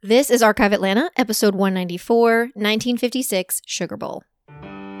This is Archive Atlanta, episode 194, 1956 Sugar Bowl.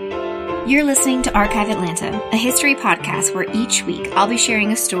 You're listening to Archive Atlanta, a history podcast where each week I'll be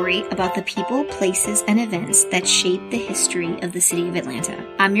sharing a story about the people, places, and events that shape the history of the city of Atlanta.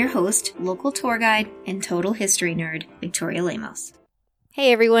 I'm your host, local tour guide, and total history nerd, Victoria Lemos.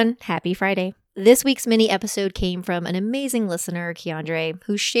 Hey everyone, happy Friday. This week's mini episode came from an amazing listener, Keandre,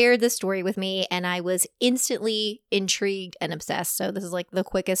 who shared this story with me, and I was instantly intrigued and obsessed. So this is like the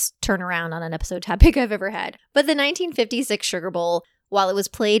quickest turnaround on an episode topic I've ever had. But the 1956 Sugar Bowl, while it was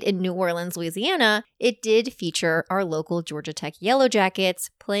played in New Orleans, Louisiana, it did feature our local Georgia Tech Yellow Jackets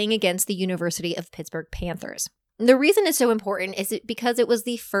playing against the University of Pittsburgh Panthers. The reason it's so important is because it was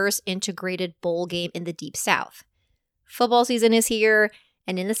the first integrated bowl game in the Deep South. Football season is here,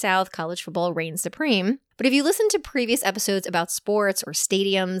 and in the South, college football reigns supreme. But if you listen to previous episodes about sports or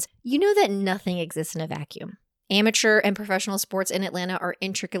stadiums, you know that nothing exists in a vacuum. Amateur and professional sports in Atlanta are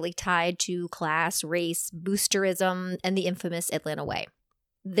intricately tied to class, race, boosterism, and the infamous Atlanta way.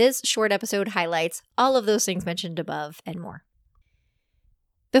 This short episode highlights all of those things mentioned above and more.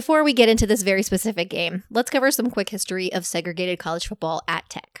 Before we get into this very specific game, let's cover some quick history of segregated college football at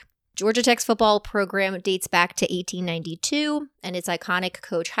Tech. Georgia Tech's football program dates back to 1892, and its iconic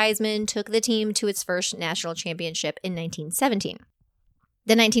Coach Heisman took the team to its first national championship in 1917.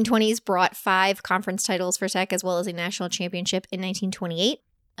 The 1920s brought 5 conference titles for Tech, as well as a national championship in 1928.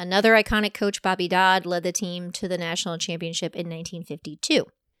 Another iconic coach, Bobby Dodd, led the team to the national championship in 1952.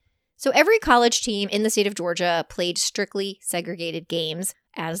 So every college team in the state of Georgia played strictly segregated games,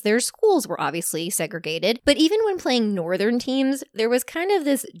 as their schools were obviously segregated. But even when playing northern teams, there was kind of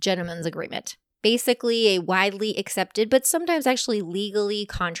this gentleman's agreement. Basically a widely accepted, but sometimes actually legally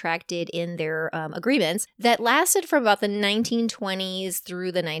contracted in their agreements that lasted from about the 1920s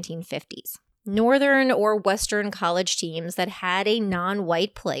through the 1950s. Northern or Western college teams that had a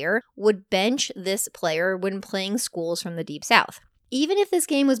non-white player would bench this player when playing schools from the Deep South, even if this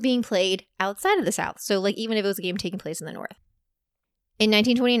game was being played outside of the South. So like even if it was a game taking place in the North. In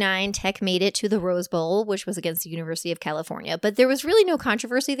 1929, Tech made it to the Rose Bowl, which was against the University of California, but there was really no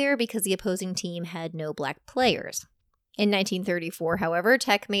controversy there because the opposing team had no black players. In 1934, however,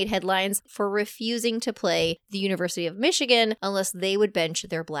 Tech made headlines for refusing to play the University of Michigan unless they would bench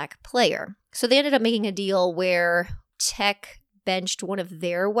their black player. So they ended up making a deal where Tech benched one of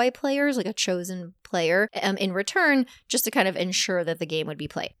their white players, like a chosen player, in return, just to kind of ensure that the game would be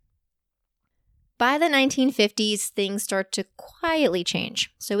played. By the 1950s, things start to quietly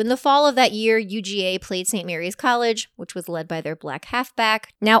change. So in the fall of that year, UGA played St. Mary's College, which was led by their black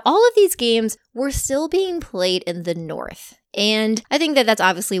halfback. Now, all of these games were still being played in the North. And I think that that's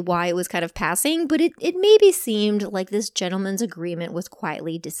obviously why it was kind of passing, but it maybe seemed like this gentleman's agreement was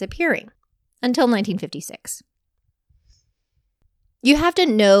quietly disappearing until 1956. You have to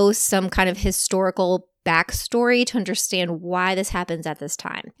know some kind of historical backstory to understand why this happens at this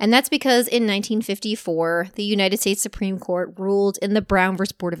time. And that's because in 1954, the United States Supreme Court ruled in the Brown v.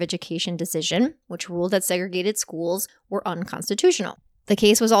 Board of Education decision, which ruled that segregated schools were unconstitutional. The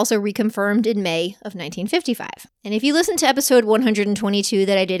case was also reconfirmed in May of 1955. And if you listen to episode 122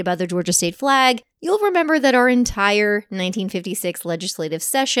 that I did about the Georgia state flag, you'll remember that our entire 1956 legislative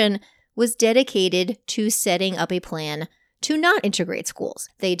session was dedicated to setting up a plan to not integrate schools.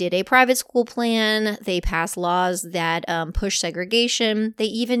 They did a private school plan. They passed laws that pushed segregation. They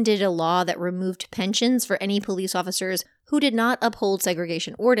even did a law that removed pensions for any police officers who did not uphold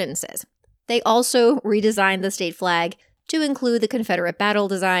segregation ordinances. They also redesigned the state flag to include the Confederate battle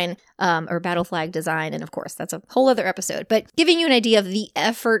design, or battle flag design. And of course, that's a whole other episode. But giving you an idea of the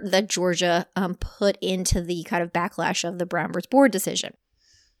effort that Georgia put into the kind of backlash of the Brown v. Board decision.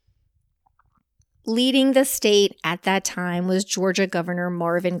 Leading the state at that time was Georgia Governor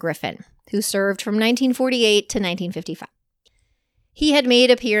Marvin Griffin, who served from 1948 to 1955. He had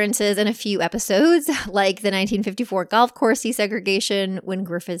made appearances in a few episodes, like the 1954 golf course desegregation, when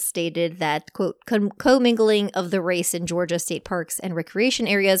Griffin stated that, quote, commingling of the race in Georgia state parks and recreation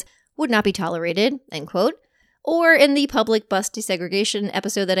areas would not be tolerated, end quote. Or in the public bus desegregation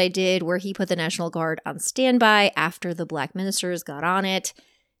episode that I did, where he put the National Guard on standby after the black ministers got on it.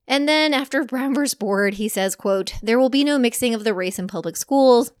 And then after Brown v. Board, he says, quote, there will be no mixing of the race in public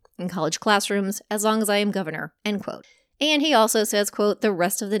schools, in college classrooms, as long as I am governor, end quote. And he also says, quote, the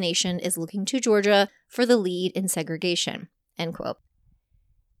rest of the nation is looking to Georgia for the lead in segregation, end quote.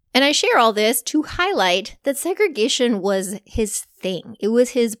 And I share all this to highlight that segregation was his thing. It was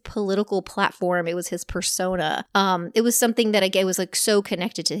his political platform. It was his persona. It was something that, again, was like so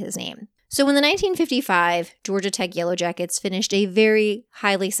connected to his name. So in the 1955 Georgia Tech Yellow Jackets finished a very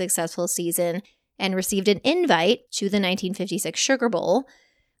highly successful season and received an invite to the 1956 Sugar Bowl,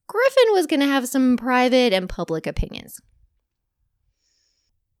 Griffin was going to have some private and public opinions.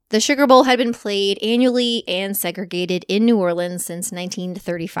 The Sugar Bowl had been played annually and segregated in New Orleans since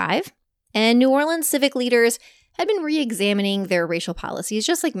 1935, and New Orleans civic leaders had been re-examining their racial policies,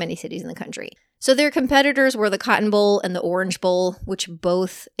 just like many cities in the country. So their competitors were the Cotton Bowl and the Orange Bowl, which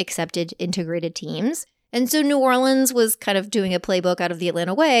both accepted integrated teams. And so New Orleans was kind of doing a playbook out of the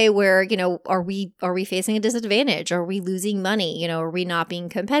Atlanta way where, are we facing a disadvantage? Are we losing money? Are we not being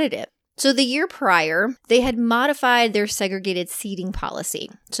competitive? So the year prior, they had modified their segregated seating policy.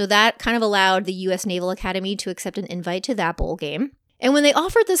 So that kind of allowed the U.S. Naval Academy to accept an invite to that bowl game. And when they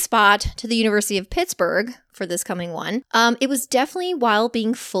offered the spot to the University of Pittsburgh for this coming one, it was definitely while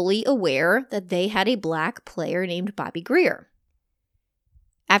being fully aware that they had a Black player named Bobby Grier.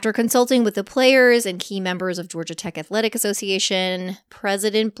 After consulting with the players and key members of Georgia Tech Athletic Association,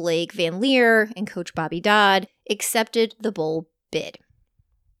 President Blake Van Leer and Coach Bobby Dodd accepted the bowl bid.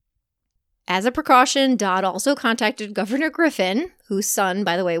 As a precaution, Dodd also contacted Governor Griffin, whose son,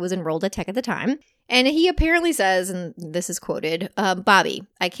 by the way, was enrolled at Tech at the time, and he apparently says, and this is quoted, Bobby,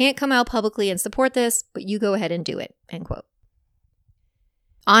 I can't come out publicly and support this, but you go ahead and do it, end quote.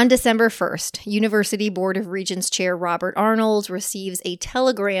 On December 1st, University Board of Regents Chair Robert Arnold receives a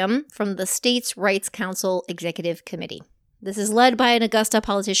telegram from the States' Rights Council Executive Committee. This is led by an Augusta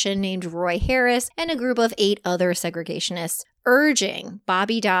politician named Roy Harris and a group of 8 other segregationists, urging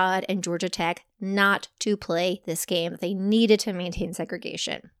Bobby Dodd and Georgia Tech not to play this game. They needed to maintain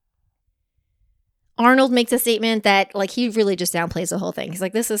segregation. Arnold makes a statement that, he really just downplays the whole thing. He's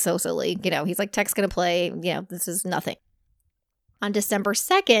like, this is so silly. He's like, Tech's going to play. This is nothing. On December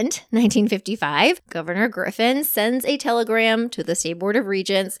 2nd, 1955, Governor Griffin sends a telegram to the State Board of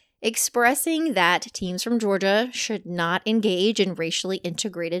Regents expressing that teams from Georgia should not engage in racially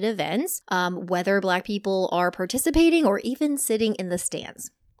integrated events, whether Black people are participating or even sitting in the stands.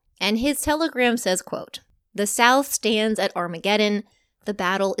 And his telegram says, quote, "The South stands at Armageddon. The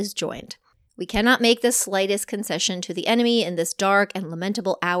battle is joined. We cannot make the slightest concession to the enemy in this dark and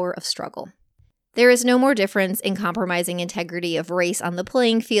lamentable hour of struggle. There is no more difference in compromising integrity of race on the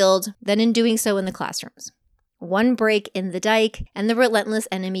playing field than in doing so in the classrooms. One break in the dike, and the relentless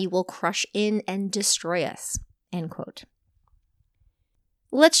enemy will crush in and destroy us." End quote.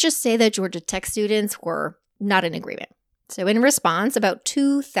 Let's just say that Georgia Tech students were not in agreement. So in response, about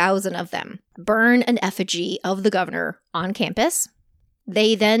 2,000 of them burn an effigy of the governor on campus.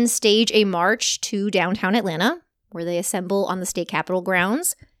 They then stage a march to downtown Atlanta, where they assemble on the state capitol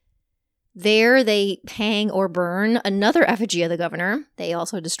grounds. There, they hang or burn another effigy of the governor. They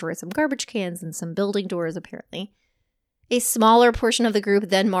also destroy some garbage cans and some building doors, apparently. A smaller portion of the group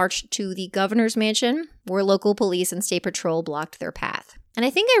then marched to the governor's mansion, where local police and state patrol blocked their path. And I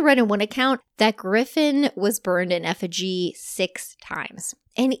think I read in one account that Griffin was burned in effigy 6 times.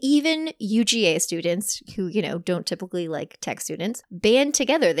 And even UGA students, who, don't typically like Tech students, band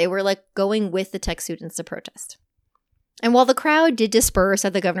together. They were going with the Tech students to protest. And while the crowd did disperse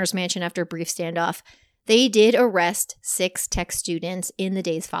at the governor's mansion after a brief standoff, they did arrest 6 Tech students in the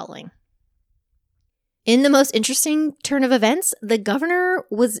days following. In the most interesting turn of events, the governor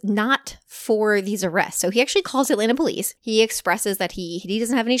was not for these arrests. So he actually calls Atlanta police. He expresses that he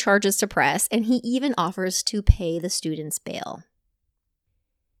doesn't have any charges to press, and he even offers to pay the students bail.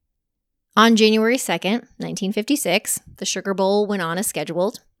 On January 2nd, 1956, the Sugar Bowl went on as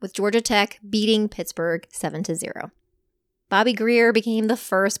scheduled, with Georgia Tech beating Pittsburgh 7-0. Bobby Grier became the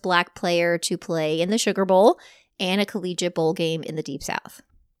first Black player to play in the Sugar Bowl and a collegiate bowl game in the Deep South.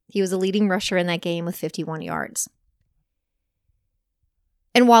 He was a leading rusher in that game with 51 yards.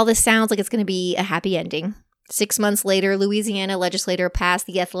 And while this sounds like it's going to be a happy ending, 6 months later, Louisiana legislature passed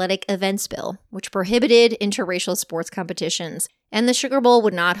the Athletic Events Bill, which prohibited interracial sports competitions, and the Sugar Bowl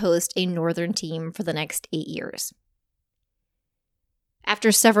would not host a northern team for the next 8 years.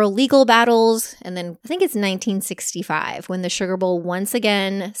 After several legal battles, and then I think it's 1965 when the Sugar Bowl once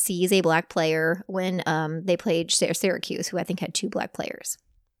again sees a Black player when they played Syracuse, who I think had 2 Black players.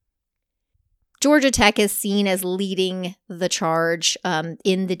 Georgia Tech is seen as leading the charge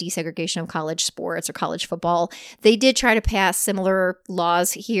in the desegregation of college sports or college football. They did try to pass similar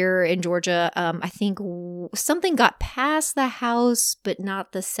laws here in Georgia. I think something got past the House, but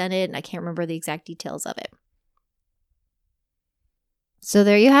not the Senate, and I can't remember the exact details of it. So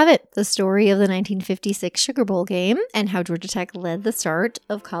there you have it, the story of the 1956 Sugar Bowl game and how Georgia Tech led the start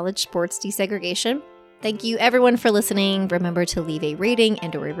of college sports desegregation. Thank you everyone for listening. Remember to leave a rating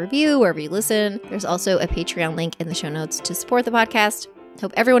and or a review wherever you listen. There's also a Patreon link in the show notes to support the podcast.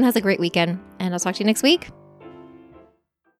 Hope everyone has a great weekend, and I'll talk to you next week.